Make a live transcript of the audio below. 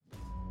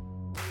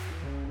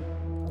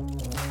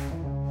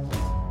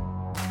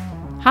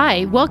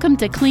Hi, welcome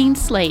to Clean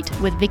Slate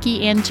with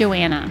Vicki and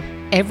Joanna.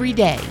 Every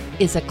day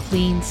is a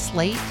clean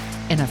slate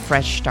and a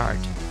fresh start.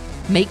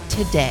 Make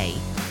today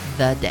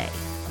the day.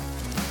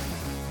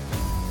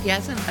 He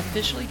hasn't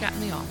officially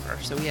gotten the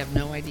offer, so we have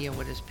no idea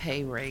what his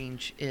pay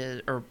range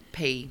is,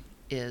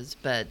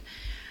 but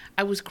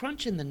I was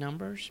crunching the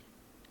numbers.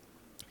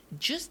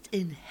 Just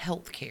in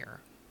healthcare,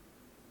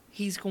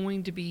 he's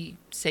going to be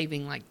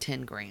saving like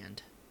 10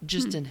 grand.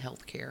 Just in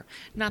healthcare.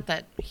 Not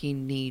that he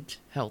needs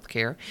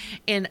healthcare.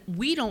 And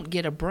we don't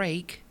get a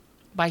break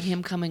by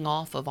him coming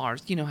off of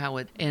ours. You know how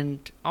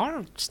and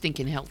our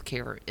stinking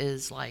healthcare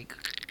is like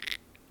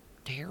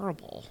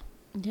terrible.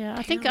 Yeah,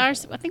 I think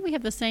we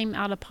have the same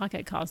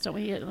out-of-pocket cost, don't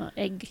we?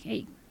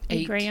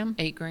 Eight grand?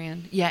 8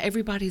 grand. Yeah,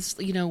 everybody's,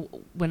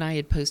 when I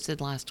had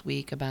posted last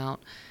week about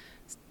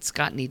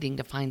Scott needing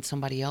to find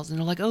somebody else, and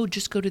they're like, oh,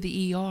 just go to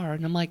the ER.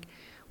 And I'm like,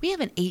 we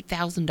have an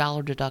 $8,000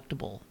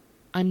 deductible.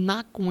 I'm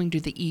not going to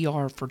the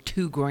ER for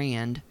 $2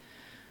 grand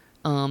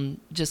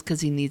just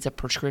because he needs a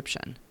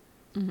prescription.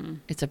 Mm-hmm.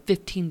 It's a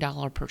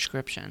 $15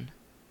 prescription.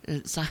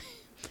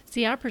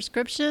 See, our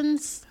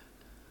prescriptions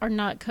are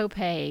not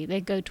copay. They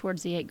go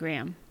towards the $8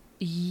 grand.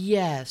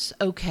 Yes.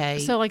 Okay.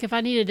 So, like, if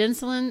I needed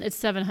insulin, it's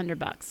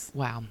 $700.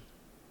 Wow.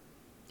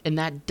 And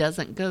that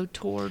doesn't go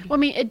toward? Well, I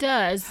mean, it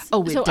does.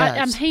 Oh, it does.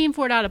 I'm paying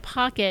for it out of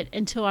pocket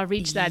until I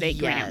reach that $8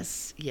 grand.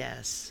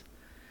 Yes.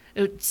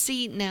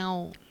 See,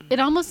 now... It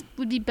almost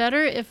would be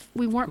better if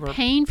we weren't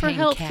paying for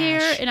health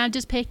care and I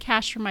just pay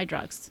cash for my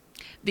drugs.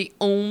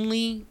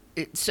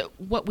 So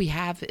what we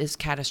have is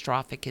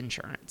catastrophic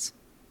insurance.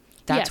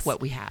 That's what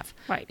we have.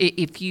 Right.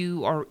 If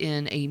you are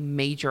in a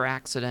major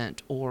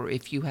accident or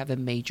if you have a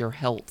major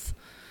health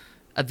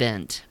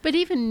event. But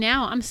even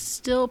now, I'm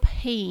still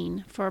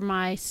paying for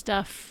my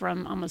stuff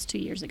from almost 2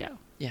 years ago.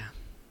 Yeah.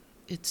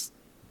 It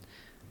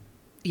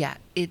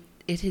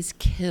has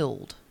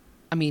killed.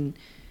 I mean...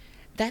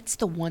 That's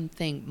the one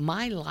thing.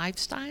 My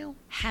lifestyle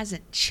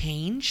hasn't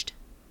changed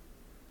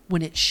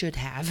when it should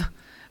have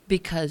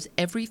because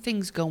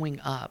everything's going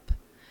up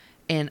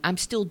and I'm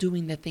still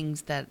doing the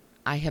things that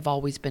I have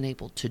always been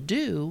able to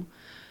do,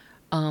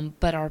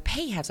 but our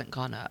pay hasn't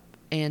gone up.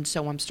 And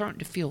so I'm starting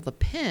to feel the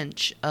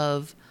pinch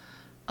of,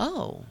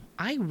 oh,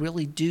 I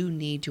really do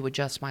need to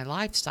adjust my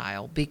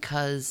lifestyle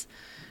because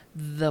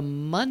the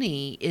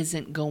money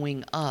isn't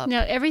going up.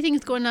 No,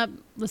 everything's going up,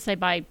 let's say,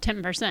 by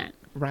 10%.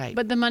 Right.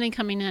 But the money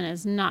coming in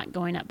is not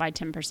going up by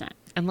 10%.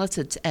 Unless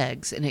it's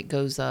eggs and it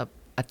goes up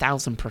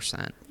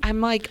 1,000%.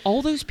 I'm like,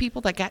 all those people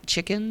that got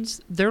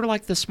chickens, they're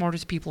like the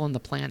smartest people on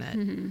the planet.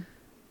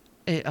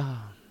 Mm-hmm.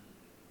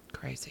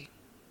 Crazy.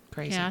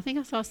 Yeah, I think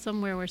I saw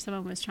somewhere where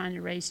someone was trying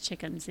to raise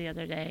chickens the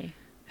other day.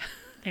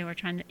 They were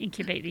trying to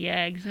incubate the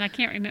eggs, and I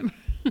can't remember.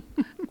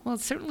 Well,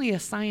 it's certainly a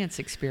science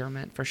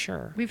experiment for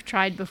sure. We've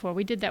tried before.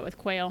 We did that with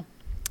quail.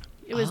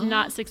 It was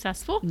not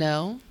successful.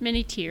 No?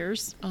 Many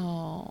tears.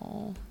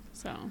 Oh.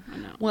 So, I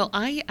know. Well,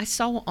 I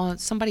saw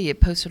somebody had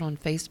posted on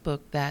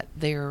Facebook that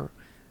their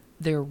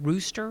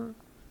rooster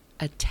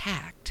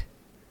attacked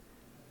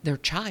their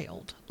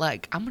child.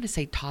 Like, I'm going to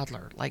say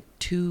toddler, like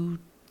 2-3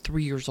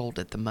 years old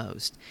at the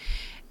most.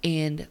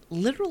 And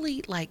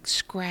literally, like,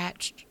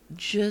 scratched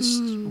just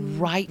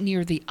right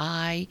near the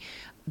eye,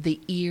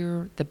 the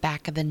ear, the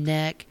back of the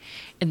neck.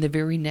 And the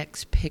very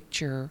next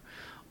picture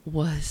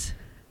was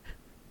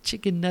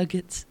chicken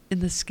nuggets in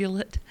the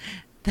skillet.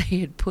 They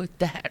had put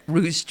that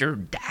rooster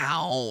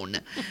down.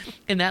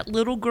 And that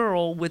little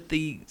girl with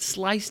the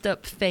sliced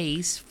up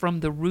face from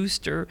the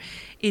rooster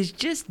is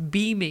just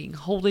beaming,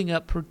 holding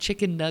up her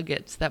chicken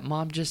nuggets that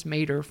mom just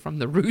made her from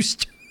the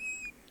rooster.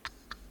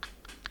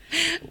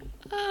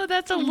 Oh,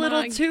 that's a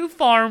little too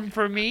farm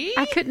for me.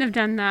 I couldn't have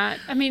done that.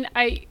 I mean,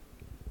 I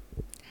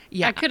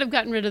could have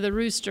gotten rid of the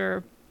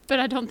rooster, but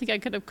I don't think I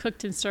could have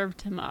cooked and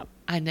served him up.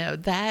 I know.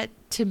 That,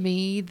 to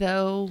me,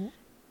 though...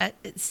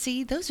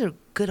 see, those are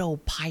good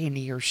old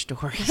pioneer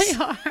stories.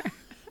 They are.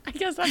 I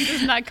guess I'm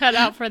just not cut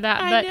out for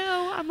that. I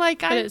know. I'm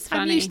like,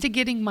 I'm used to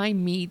getting my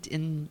meat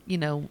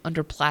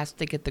under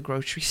plastic at the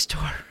grocery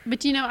store.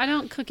 But I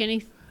don't cook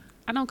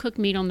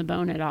meat on the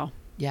bone at all.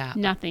 Yeah.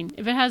 Nothing.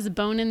 If it has a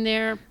bone in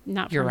there,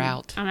 You're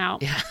out. I'm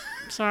out. Yeah.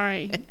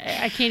 Sorry.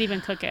 I can't even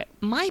cook it.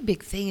 My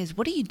big thing is,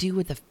 what do you do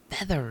with the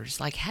feathers?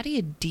 Like, how do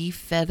you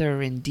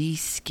de-feather and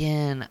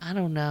de-skin? I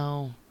don't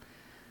know.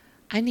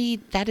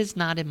 That is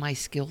not in my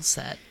skill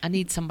set. I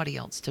need somebody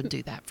else to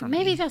do that for me.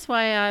 Maybe that's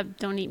why I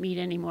don't eat meat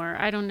anymore.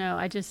 I don't know.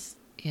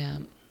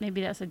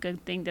 Maybe that's a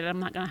good thing that I'm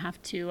not going to have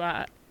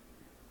to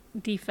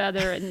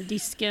de-feather and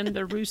de-skin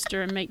the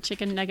rooster and make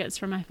chicken nuggets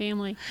for my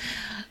family.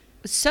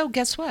 So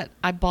guess what?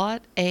 I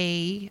bought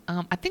I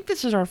think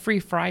this is our free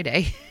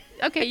Friday.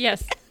 Okay,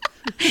 yes.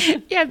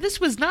 Yeah,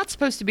 this was not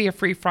supposed to be a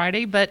free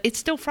Friday, but it's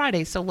still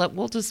Friday, so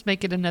we'll just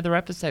make it another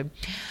episode.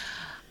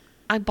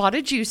 I bought a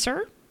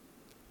juicer.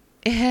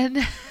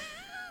 And,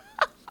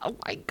 oh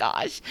my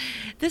gosh,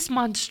 this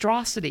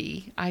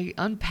monstrosity, I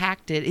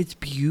unpacked it. It's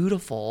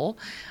beautiful.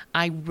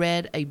 I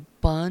read a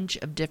bunch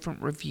of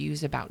different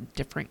reviews about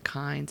different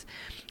kinds.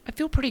 I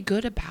feel pretty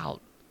good about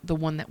the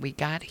one that we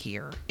got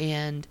here.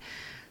 And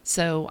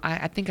So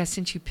I think I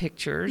sent you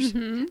pictures.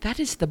 Mm-hmm. That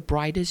is the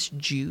brightest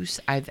juice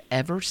I've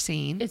ever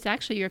seen. It's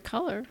actually your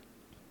color.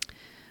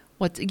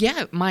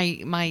 My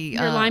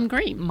your lime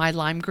green. My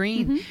lime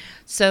green. Mm-hmm.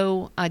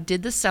 So I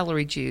did the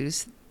celery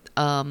juice,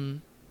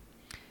 and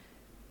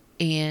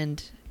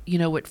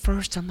at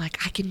first I'm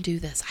like, I can do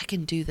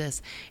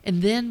this,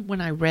 and then when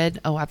I read,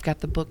 I've got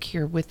the book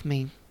here with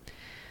me,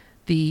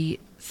 the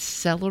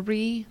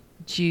Celery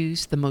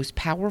Juice, the Most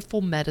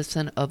Powerful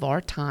Medicine of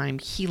Our Time,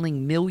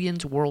 Healing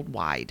Millions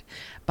Worldwide,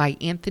 by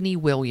Anthony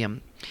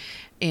William,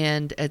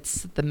 and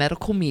it's the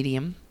medical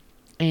medium,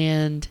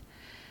 and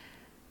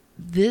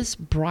this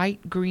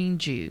bright green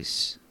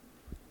juice,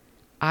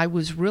 I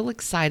was real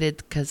excited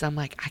because I'm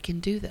like, I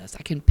can do this.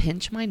 I can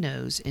pinch my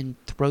nose and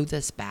throw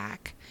this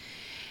back.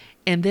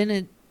 And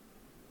then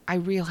I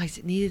realized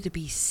it needed to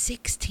be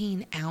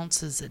 16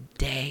 ounces a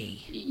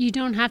day. You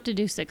don't have to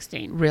do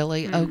 16.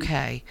 Really?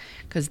 Okay.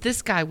 Because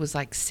this guy was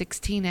like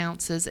 16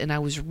 ounces, and I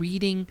was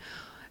reading,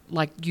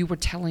 like you were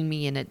telling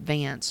me in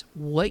advance,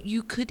 what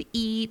you could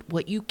eat,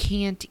 what you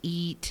can't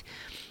eat,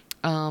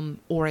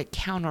 or it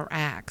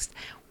counteracts.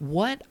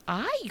 What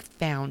I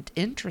found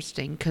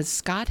interesting, because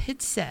Scott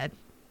had said,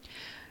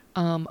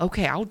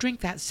 okay, I'll drink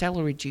that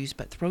celery juice,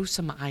 but throw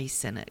some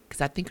ice in it, because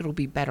I think it'll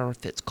be better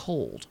if it's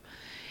cold.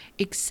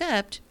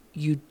 Except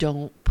you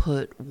don't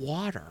put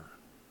water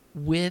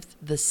with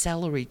the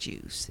celery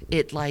juice.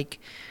 It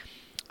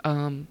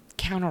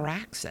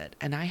counteracts it,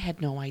 and I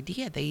had no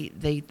idea.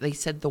 They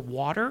said the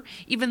water,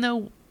 even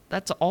though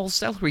that's all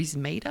celery's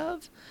made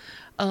of,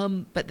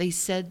 but they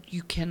said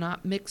you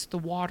cannot mix the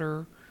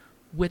water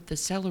with the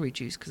celery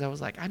juice, because I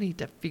was like, I need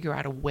to figure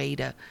out a way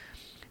to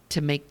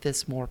make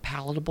this more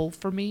palatable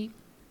for me.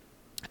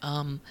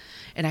 And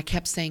I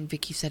kept saying,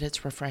 Vicky said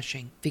it's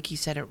refreshing. Vicky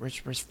said it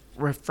was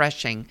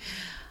refreshing.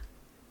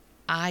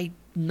 I'm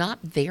not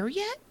there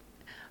yet,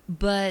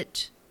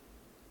 but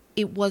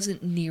it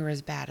wasn't near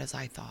as bad as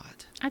I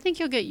thought. I think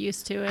you'll get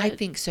used to it. I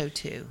think so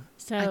too.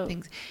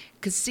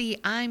 Because see,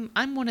 I'm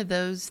one of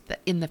those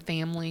that in the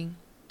family,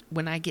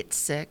 when I get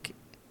sick,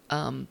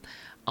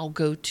 I'll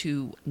go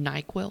to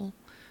NyQuil.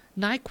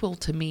 NyQuil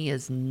to me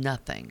is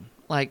nothing.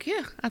 Like,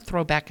 yeah, I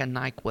throw back a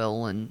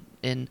NyQuil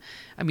and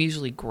I'm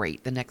usually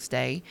great the next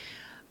day.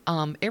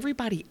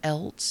 Everybody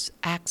else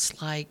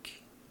acts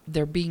like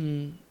they're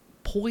being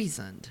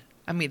poisoned.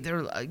 I mean,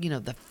 they're,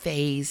 the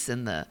face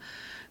and the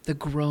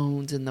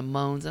groans and the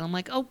moans. And I'm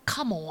like, oh,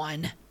 come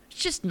on.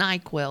 It's just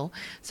NyQuil.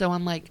 So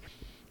I'm like,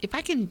 if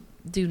I can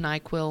do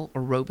NyQuil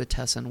or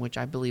Robitussin, which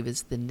I believe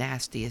is the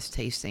nastiest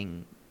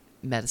tasting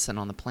medicine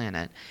on the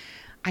planet,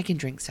 I can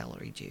drink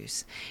celery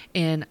juice.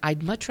 And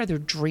I'd much rather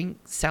drink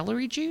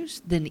celery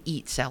juice than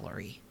eat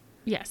celery.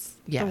 Yes.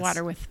 The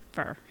water with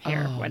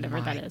hair,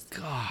 whatever that is.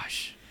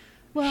 Gosh.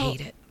 Well,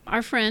 hate it.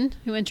 Our friend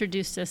who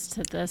introduced us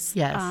to this,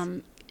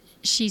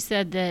 she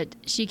said that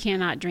she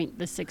cannot drink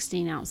the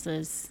 16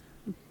 ounces.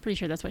 I'm pretty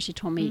sure that's what she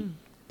told me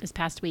this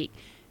past week.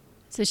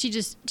 So she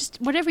just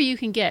whatever you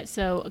can get.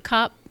 So a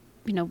cup,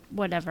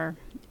 whatever,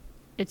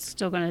 it's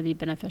still going to be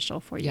beneficial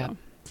for you. Yeah.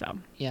 So.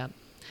 Yeah.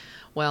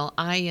 Well,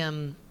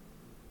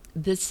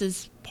 this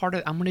is part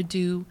of, I'm going to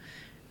do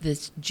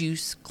this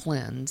juice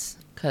cleanse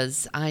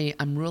because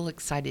I'm real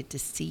excited to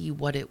see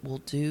what it will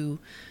do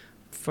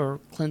for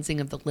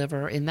cleansing of the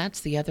liver. And that's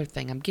the other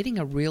thing. I'm getting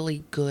a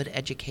really good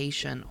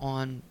education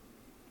on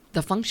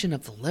the function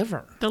of the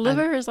liver. The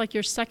liver is like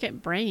your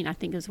second brain, I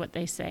think is what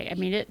they say. I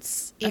mean,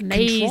 it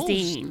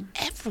amazing.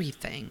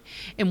 Everything.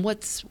 And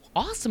what's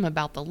awesome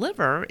about the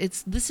liver,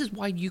 this is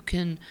why you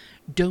can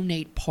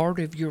donate part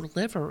of your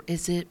liver,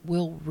 is it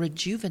will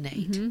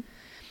rejuvenate. Mm-hmm.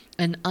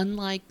 And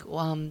unlike,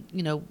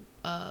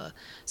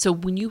 so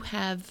when you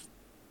have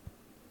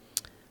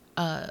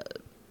an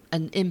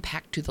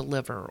impact to the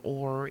liver,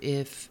 or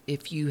if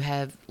you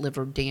have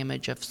liver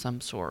damage of some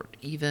sort,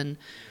 even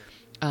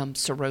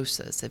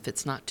cirrhosis, if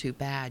it's not too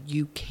bad,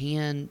 you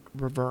can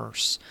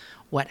reverse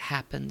what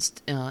happens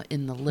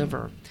in the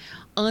liver.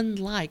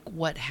 Unlike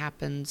what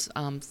happens,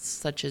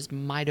 such as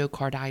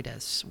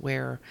myocarditis,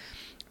 where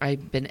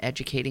I've been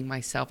educating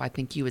myself. I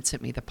think you had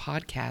sent me the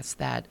podcast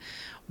that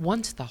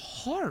once the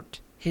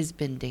heart has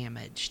been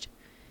damaged,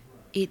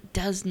 it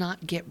does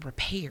not get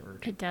repaired.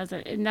 It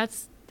doesn't. And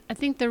that's, I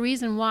think, the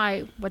reason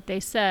why what they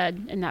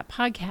said in that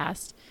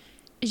podcast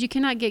is you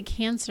cannot get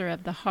cancer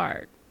of the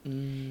heart.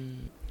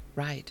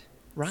 Right.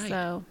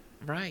 So.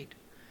 Right.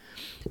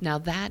 Now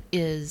that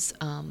is,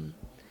 that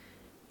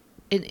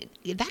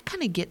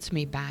kind of gets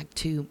me back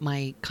to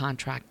my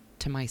contract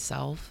to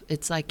myself.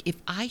 It's like if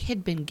I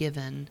had been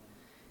given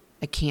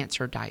a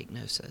cancer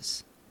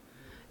diagnosis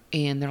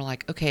and they're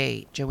like,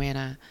 okay,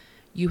 Joanna,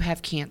 you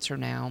have cancer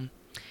now,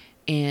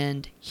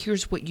 and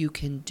here's what you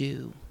can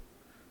do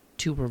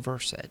to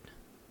reverse it.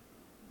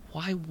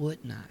 Why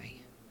wouldn't I?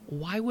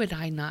 Why would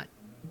I not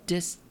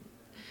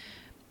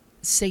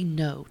say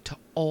no to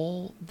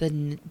all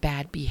the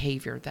bad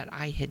behavior that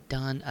I had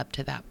done up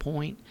to that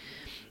point?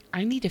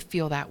 I need to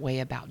feel that way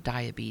about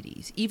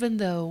diabetes, even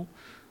though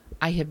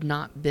I have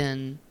not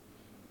been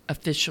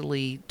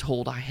officially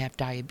told I have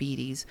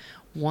diabetes.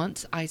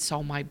 Once I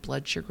saw my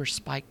blood sugar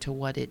spike to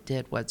what it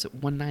did was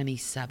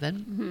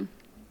 197,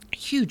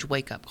 huge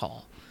wake-up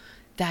call.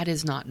 That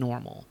is not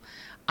normal.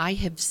 I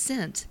have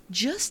since,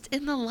 just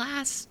in the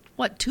last,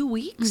 2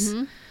 weeks,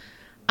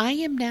 I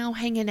am now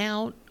hanging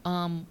out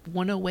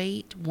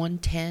 108,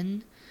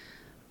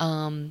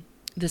 110.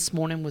 This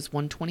morning was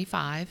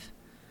 125.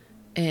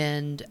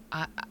 And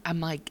I'm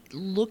like,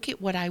 look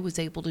at what I was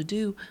able to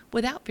do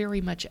without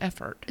very much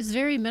effort. It's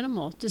very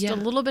minimal. Just a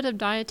little bit of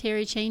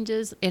dietary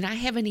changes. And I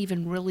haven't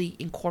even really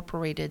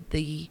incorporated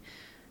the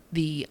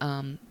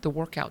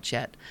workouts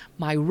yet.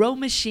 My row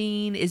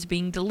machine is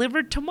being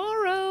delivered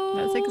tomorrow.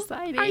 That's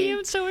exciting. I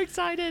am so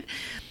excited.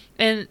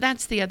 And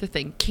that's the other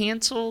thing.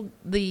 Canceled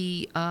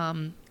the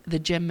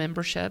gym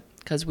membership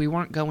because we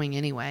weren't going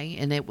anyway,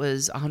 and it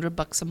was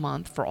 $100 a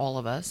month for all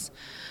of us.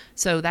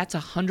 So that's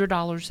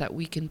 $100 that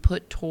we can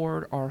put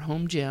toward our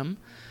home gym.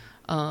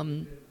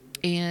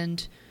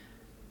 And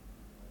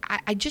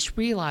I just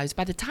realized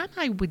by the time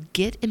I would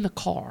get in the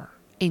car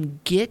and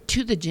get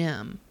to the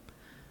gym,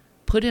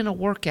 put in a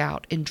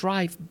workout, and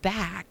drive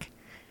back,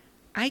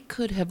 I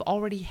could have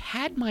already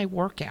had my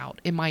workout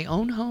in my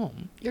own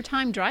home. Your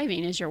time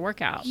driving is your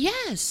workout.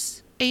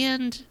 Yes.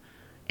 And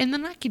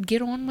then I could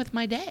get on with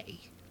my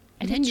day.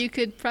 And then you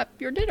could prep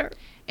your dinner.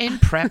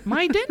 And prep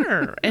my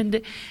dinner.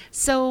 And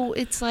so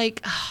it's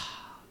like,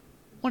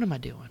 what am I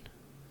doing?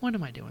 What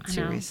am I doing?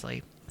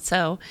 Seriously.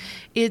 So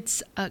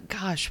it's,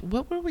 gosh,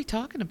 what were we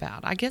talking about?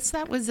 I guess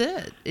that was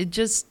it. It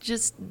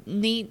just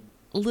neat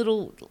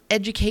little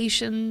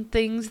education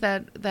things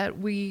that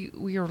we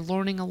are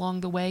learning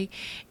along the way.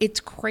 It's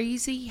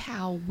crazy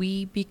how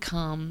we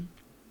become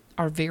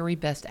our very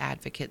best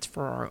advocates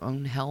for our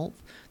own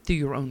health through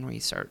your own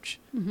research.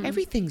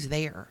 Everything's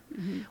there.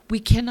 We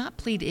cannot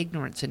plead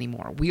ignorance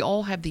anymore. We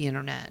all have the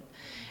internet.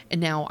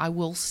 And now I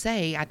will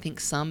say, I think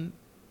some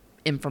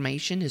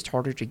information is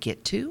harder to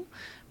get to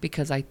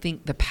because I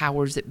think the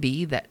powers that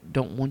be that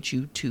don't want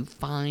you to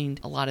find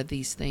a lot of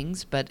these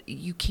things, but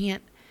you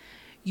can't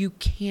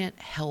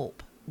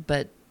help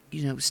but,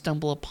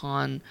 stumble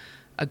upon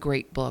a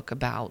great book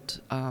about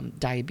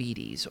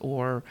diabetes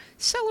or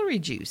celery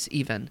juice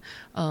even,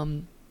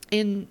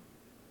 in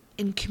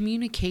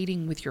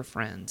communicating with your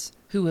friends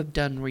who have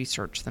done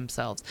research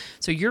themselves.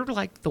 So you're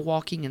like the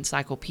walking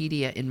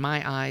encyclopedia in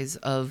my eyes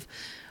of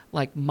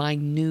like my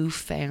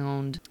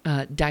newfound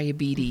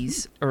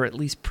diabetes, or at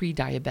least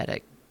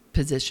pre-diabetic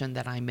position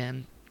that I'm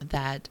in.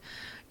 That,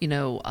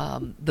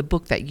 the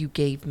book that you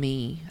gave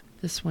me,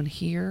 this one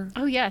here.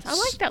 Oh, yes. I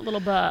like that little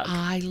book.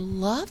 I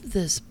love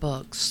this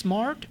book,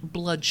 Smart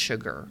Blood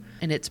Sugar,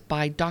 and it's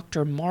by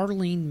Dr.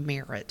 Marlene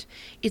Merritt.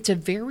 It's a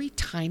very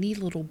tiny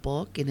little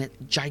book in a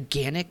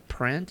gigantic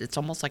print. It's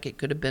almost like it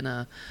could have been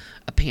a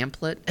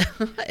pamphlet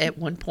at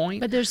one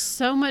point. But there's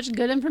so much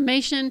good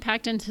information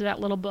packed into that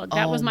little book.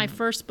 That was my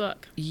first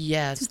book.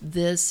 Yes,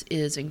 this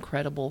is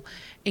incredible.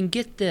 And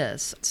get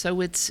this.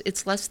 So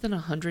it's less than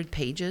 100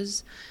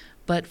 pages.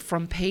 But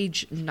from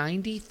page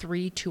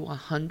 93 to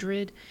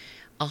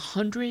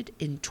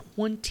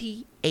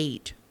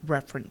 128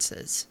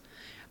 references.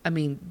 I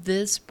mean,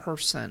 this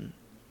person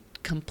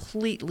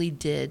completely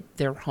did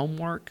their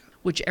homework,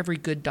 which every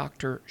good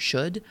doctor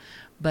should.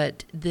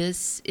 But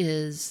this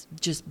is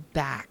just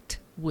backed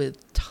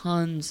with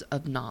tons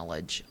of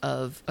knowledge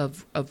of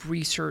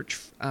research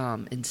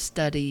and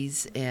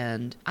studies,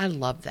 and I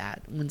love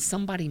that when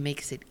somebody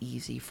makes it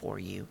easy for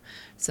you.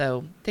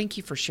 So thank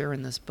you for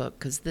sharing this book,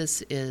 because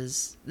this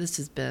has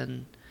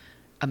been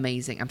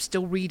amazing. I'm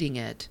still reading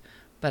it,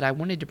 but I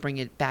wanted to bring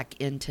it back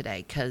in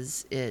today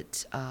because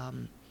it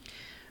I'm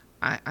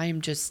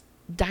just,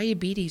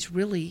 diabetes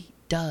really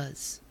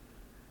does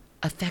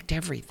affect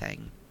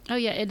everything. Oh,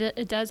 yeah,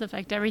 it does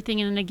affect everything.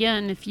 And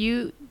again, if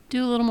you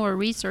do a little more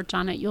research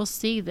on it, you'll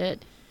see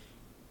that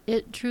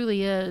it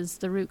truly is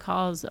the root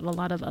cause of a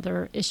lot of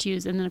other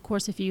issues. And then, of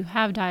course, if you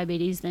have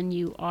diabetes, then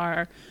you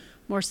are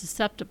more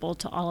susceptible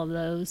to all of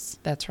those.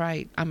 That's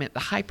right. I mean, the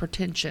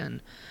hypertension,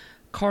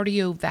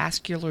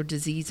 cardiovascular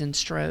disease and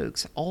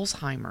strokes,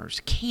 Alzheimer's,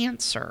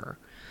 cancer,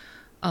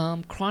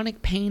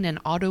 chronic pain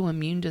and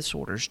autoimmune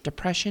disorders,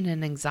 depression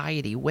and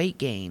anxiety, weight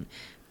gain,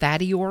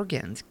 fatty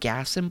organs,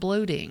 gas and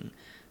bloating,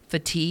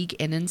 fatigue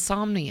and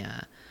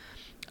insomnia,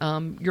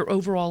 your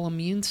overall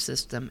immune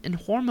system, and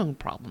hormone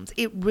problems.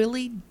 It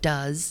really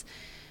does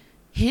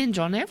hinge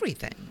on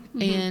everything.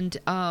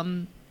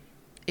 And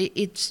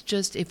it's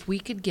just, if we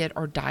could get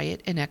our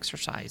diet and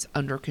exercise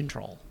under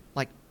control,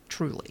 like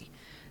truly,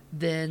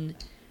 then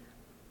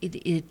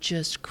it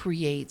just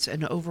creates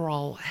an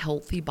overall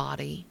healthy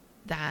body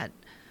that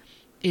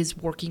is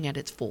working at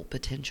its full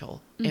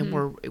potential. And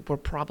we're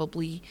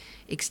probably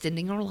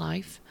extending our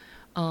life,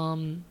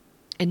 and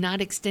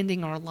not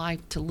extending our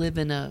life to live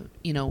in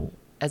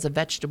as a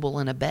vegetable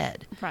in a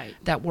bed. Right.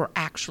 That we're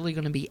actually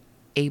going to be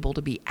able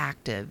to be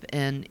active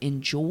and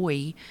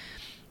enjoy,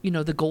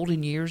 the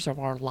golden years of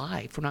our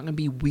life. We're not going to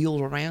be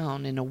wheeled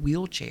around in a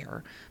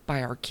wheelchair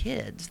by our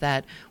kids,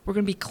 that we're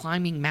going to be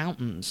climbing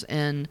mountains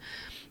and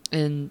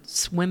and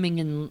swimming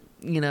in,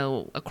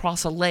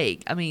 across a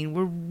lake. I mean,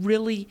 we're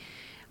really,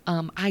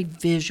 I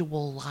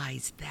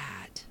visualize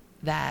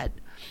that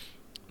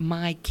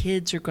my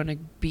kids are going to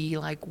be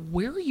like,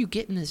 where are you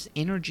getting this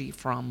energy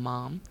from,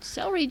 Mom?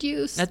 Celery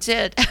juice. That's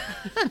it.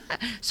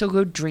 So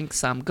go drink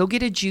some. Go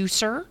get a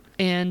juicer.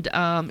 And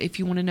if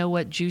you want to know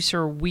what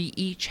juicer we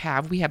each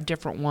have, we have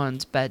different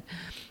ones, but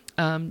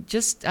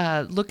just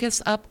look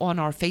us up on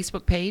our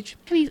Facebook page.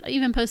 Can we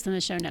even post in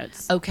the show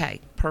notes?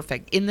 Okay,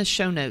 perfect. In the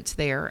show notes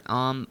there,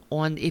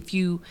 if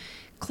you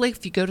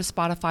go to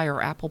Spotify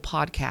or Apple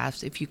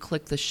Podcasts, if you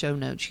click the show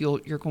notes,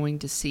 you're going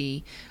to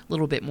see a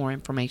little bit more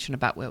information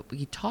about what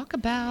we talk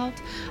about.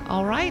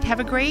 All right, have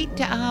a great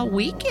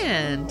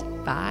weekend.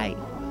 Bye.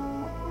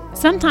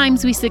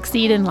 Sometimes we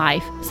succeed in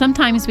life.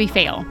 Sometimes we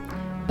fail.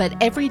 But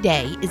every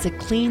day is a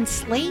clean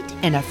slate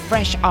and a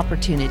fresh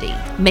opportunity.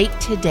 Make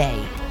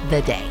today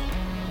the day.